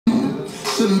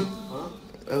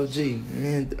OG,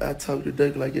 man, I talk to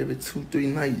Durk like every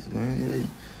 2-3 nights, man.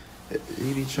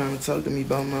 He be trying to talk to me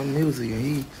about my music,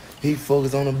 and he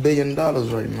focused on $1 billion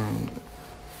right now.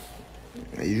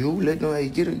 You let them, hey,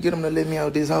 get him to let me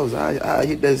out this house. I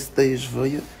hit that stage for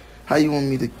you. How you want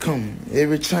me to come?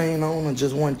 Every chain on or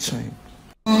just one chain?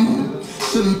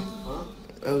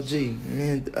 OG,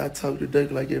 man, I talk to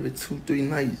Durk like every 2-3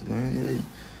 nights, man.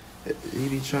 He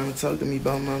be trying to talk to me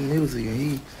about my music,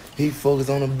 and he focused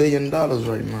on $1 billion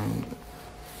right now.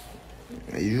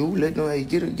 You let them, hey,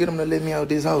 get him to let me out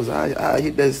this house. I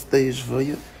hit that stage for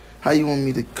you. How you want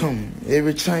me to come?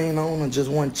 Every chain on or just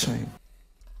one chain?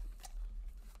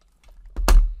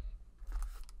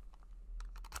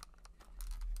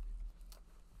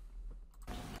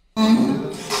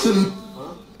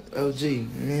 OG,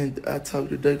 man, I talk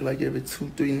to Durk like every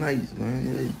 2-3 nights,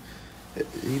 man.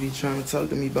 He be trying to talk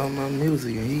to me about my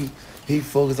music, and he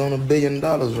focused on $1 billion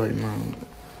right now.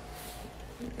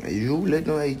 You let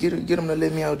them, hey, get him to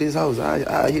let me out this house.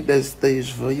 I hit that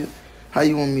stage for you. How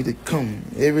you want me to come?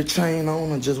 Every chain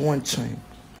on or just one chain?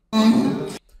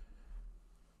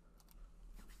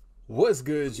 What's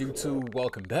good, YouTube?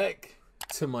 Welcome back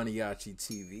to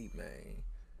MANIACITV, man.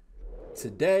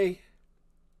 Today,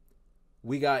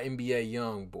 we got NBA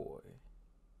Youngboy.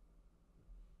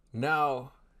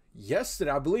 Now,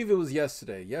 yesterday, I believe it was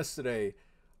yesterday,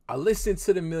 I listened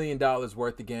to the $1 Million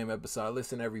Worth of Game episode. I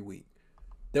listen every week.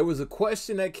 There was a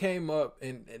question that came up,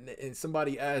 and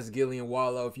somebody asked Gilly and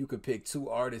Wallow if you could pick 2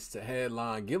 artists to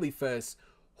headline Gilly Fest,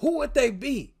 who would they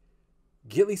be?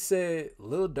 Gilly said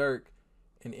Lil Durk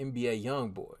and NBA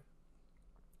Youngboy.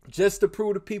 Just to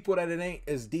prove to people that it ain't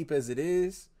as deep as it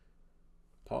is.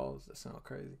 Pause, that sounds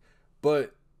crazy.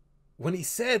 But when he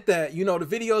said that, you know, the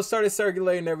video started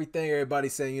circulating and everything. Everybody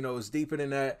saying, you know, it's deeper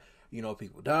than that. You know,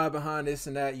 people die behind this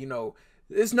and that. You know,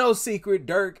 it's no secret.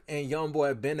 Durk and Youngboy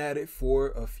have been at it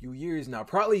for a few years now.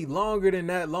 Probably longer than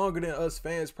that. Longer than us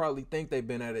fans probably think they've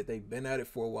been at it. They've been at it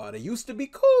for a while. They used to be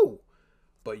cool.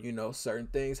 But, you know, certain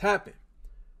things happen.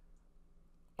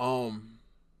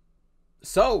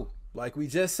 So, like we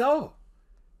just saw,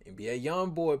 NBA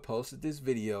Youngboy posted this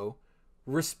video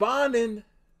responding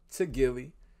to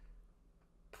Gilly,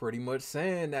 pretty much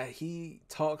saying that he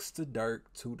talks to Durk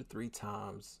 2 to 3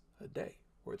 times a day,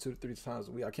 or 2 to 3 times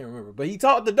a week. I can't remember, but he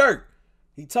talked to Durk.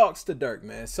 He talks to Durk,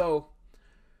 man. So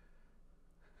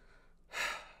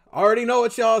I already know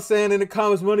what y'all saying in the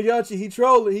comments. Maniaci, he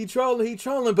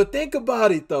trolling. But think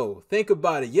about it, though. Think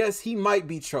about it. Yes, he might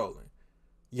be trolling.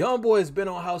 Youngboy has been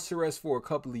on house arrest for a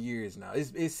couple of years now.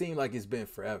 It seemed like it's been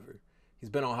forever. He's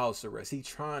been on house arrest. He's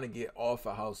trying to get off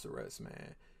of house arrest,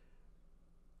 man.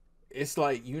 It's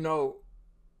like, you know,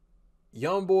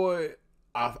 Youngboy,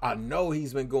 I know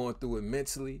he's been going through it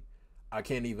mentally. I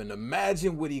can't even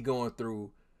imagine what he's going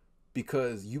through,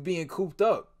 because you being cooped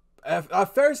up.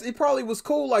 At first, it probably was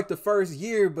cool like the first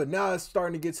year, but now it's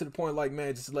starting to get to the point like,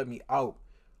 man, just let me out.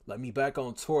 Let me back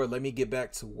on tour. Let me get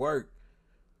back to work.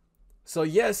 So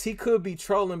yes, he could be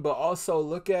trolling, but also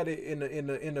look at it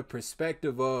in the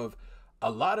perspective of, a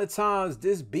lot of times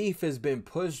this beef has been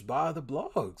pushed by the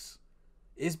blogs.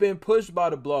 It's been pushed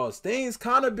by the blogs. Things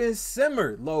kind of been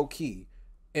simmered low key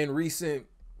in recent,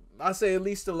 I say at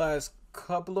least the last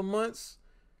couple of months.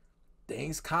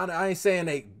 Things kind of, I ain't saying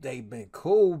they've been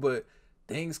cool, but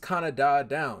things kind of died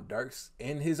down. Durk's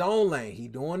in his own lane. He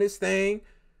doing his thing.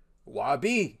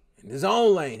 YB in his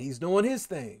own lane. He's doing his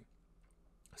thing.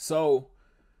 So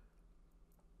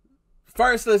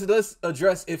first, let's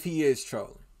address if he is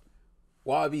trolling.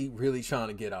 YB really trying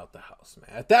to get out the house,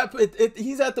 man. At that,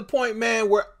 he's at the point, man,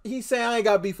 where he's saying, I ain't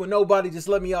got beef with nobody. Just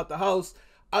let me out the house.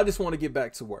 I just want to get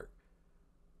back to work.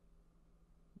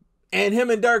 And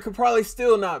him and Durk could probably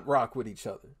still not rock with each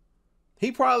other.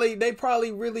 They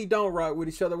probably really don't rock with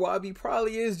each other. YB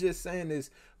probably is just saying this.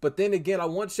 But then again, I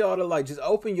want y'all to like just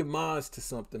open your minds to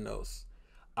something else.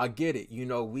 I get it. You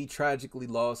know, we tragically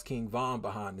lost King Von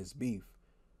behind this beef.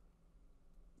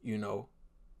 You know.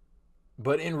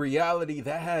 But in reality,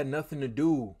 that had nothing to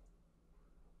do.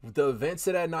 The events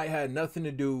of that night had nothing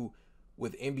to do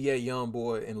with NBA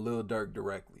Youngboy and Lil Durk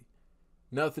directly.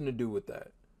 Nothing to do with that.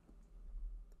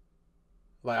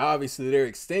 Like, obviously, they're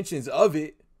extensions of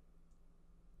it,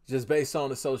 just based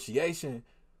on association.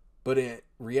 But in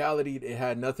reality, it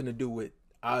had nothing to do with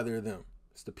either of them.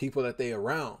 It's the people that they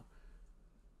around.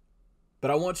 But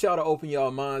I want y'all to open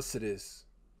y'all minds to this.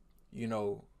 You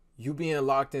know, you being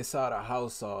locked inside a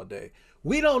house all day.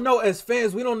 We don't know, as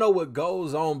fans, we don't know what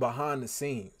goes on behind the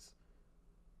scenes.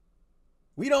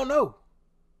 We don't know.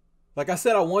 Like I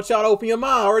said, I want y'all to open your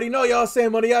mind. I already know y'all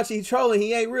saying Maniaci, he trolling.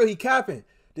 He ain't real, he capping.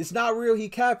 This not real, he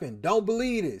capping. Don't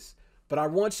believe this. But I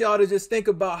want y'all to just think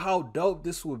about how dope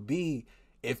this would be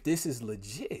if this is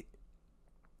legit.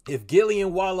 If Gilly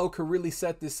and Wallow could really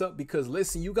set this up, because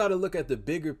listen, you got to look at the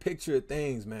bigger picture of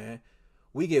things, man.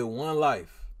 We get one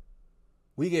life.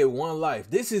 We get one life.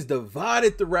 This has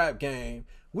divided the rap game.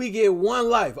 We get one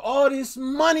life. All this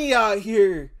money out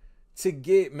here to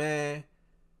get, man.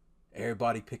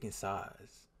 Everybody picking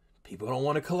sides. People don't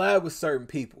want to collab with certain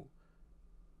people.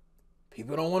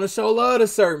 People don't want to show love to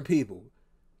certain people.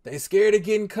 They scared of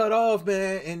getting cut off,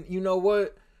 man. And you know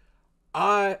what?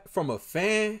 From a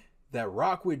fan that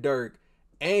rock with Durk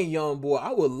and Youngboy,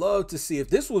 I would love to see if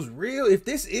this was real. If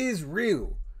this is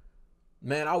real,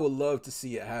 man, I would love to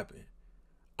see it happen.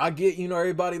 I get,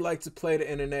 everybody like to play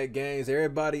the internet games.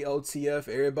 Everybody OTF,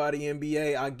 everybody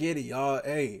NBA. I get it, y'all.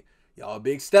 Hey, y'all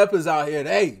big steppers out here.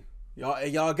 Hey,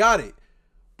 y'all got it.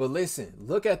 But listen,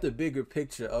 look at the bigger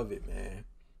picture of it, man.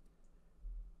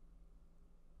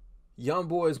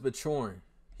 Youngboy is maturing.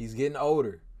 He's getting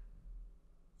older.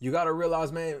 You got to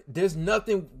realize, man, there's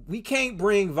nothing. We can't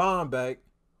bring Von back.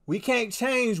 We can't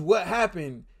change what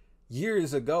happened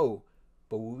years ago.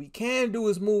 But what we can do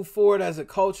is move forward as a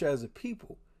culture, as a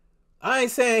people. I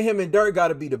ain't saying him and Durk got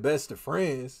to be the best of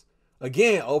friends.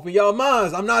 Again, open your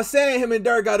minds. I'm not saying him and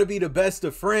Durk got to be the best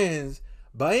of friends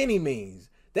by any means.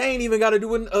 They ain't even got to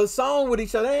do a song with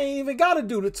each other. They ain't even got to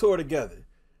do the tour together.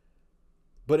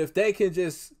 But if they can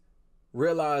just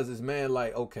realize this, man,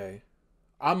 like, okay,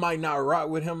 I might not rock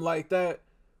with him like that,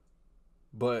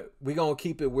 but we gonna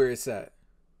keep it where it's at.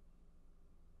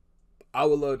 I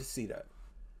would love to see that.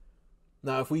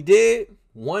 Now, if we did,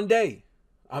 one day,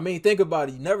 I mean, think about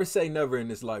it. You never say never in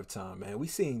this lifetime, man. We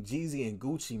seen Jeezy and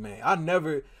Gucci, man. I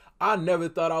never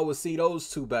thought I would see those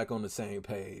two back on the same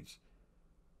page.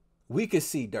 We could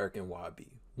see Durk and YB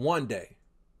one day.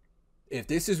 If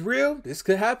this is real, this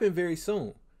could happen very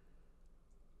soon.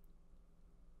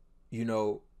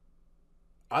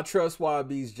 I trust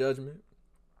YB's judgment.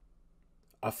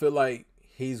 I feel like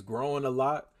he's growing a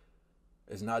lot.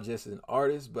 It's not just an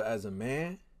artist, but as a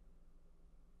man.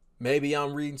 Maybe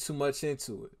I'm reading too much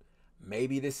into it.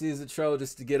 Maybe this is a troll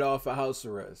just to get off of house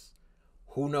arrest.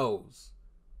 Who knows?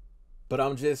 But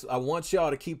I want y'all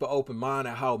to keep an open mind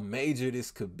at how major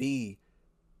this could be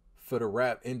for the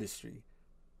rap industry.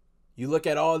 You look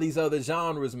at all these other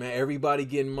genres, man, everybody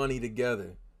getting money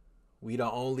together. We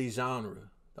the only genre,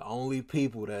 the only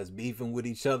people that's beefing with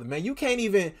each other. Man, you can't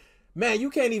even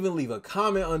leave a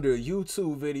comment under a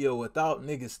YouTube video without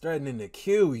niggas threatening to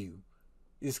kill you.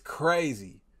 It's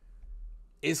crazy.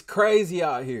 It's crazy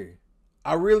out here.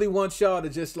 I really want y'all to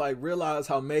just realize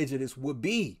how major this would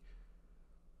be.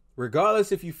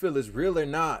 Regardless if you feel it's real or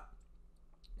not,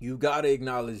 you got to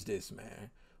acknowledge this, man.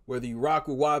 Whether you rock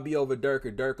with YB over Durk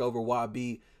or Durk over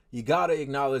YB, you got to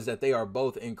acknowledge that they are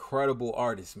both incredible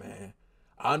artists, man.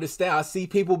 I understand. I see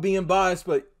people being biased,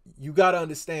 but you got to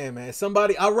understand, man.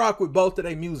 I rock with both of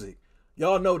their music.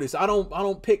 Y'all know this. I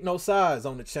don't pick no sides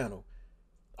on the channel.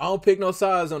 I don't pick no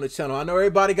sides on the channel. I know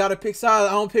everybody got to pick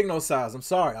sides. I don't pick no sides. I'm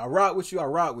sorry. I rock with you. I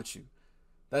rock with you.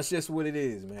 That's just what it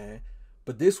is, man.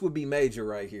 But this would be major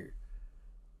right here.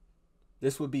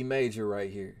 This would be major right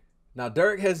here. Now,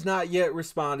 Durk has not yet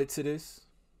responded to this.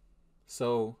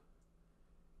 So,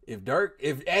 if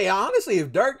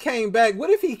Durk came back, what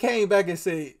if he came back and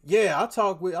said, yeah, I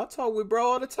talk with bro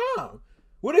all the time?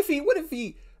 What if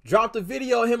he dropped a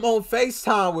video of him on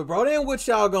FaceTime with bro? Then what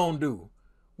y'all gonna do?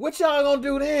 What y'all gonna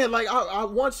do then? I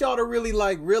want y'all to really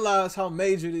realize how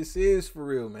major this is for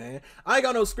real, man. I ain't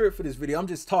got no script for this video. I'm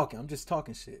just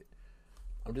talking shit.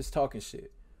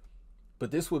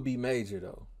 But this would be major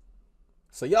though.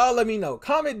 So y'all let me know.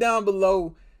 Comment down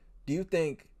below. Do you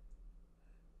think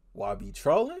YB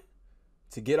trolling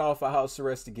to get off of house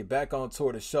arrest, to get back on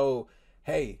tour, to show,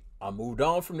 hey, I moved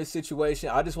on from this situation.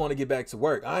 I just want to get back to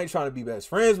work. I ain't trying to be best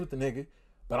friends with the nigga,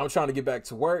 but I'm trying to get back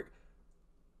to work.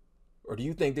 Or do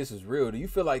you think this is real? Do you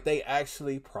feel like they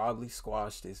actually probably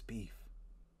squashed this beef?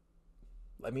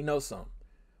 Let me know something.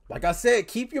 Like I said,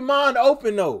 keep your mind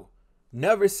open though.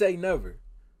 Never say never.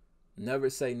 Never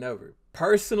say never.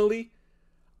 Personally,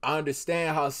 I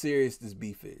understand how serious this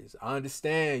beef is. I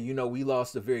understand, we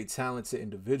lost a very talented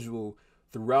individual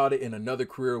throughout it, and another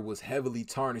career was heavily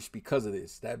tarnished because of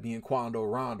this. That being Quando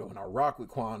Rondo. And I rock with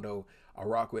Quando. I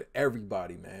rock with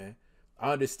everybody, man.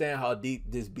 I understand how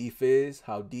deep this beef is,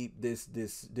 how deep this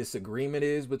disagreement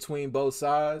is between both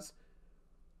sides.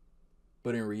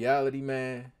 But in reality,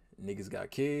 man, niggas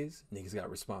got kids, niggas got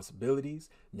responsibilities,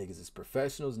 niggas is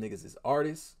professionals, niggas is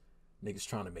artists, niggas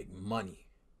trying to make money.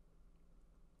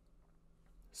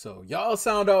 So y'all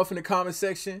sound off in the comment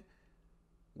section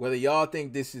whether y'all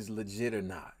think this is legit or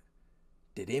not.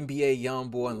 Did NBA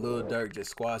Youngboy and Lil Durk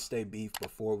just squash their beef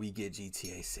before we get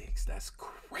GTA 6? That's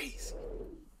crazy.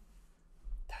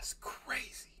 That's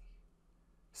crazy.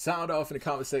 Sound off in the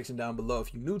comment section down below.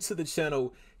 If you're new to the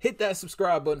channel, hit that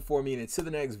subscribe button for me. And until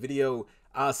the next video,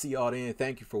 I'll see y'all then.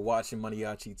 Thank you for watching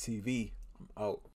MANIACITV. I'm out.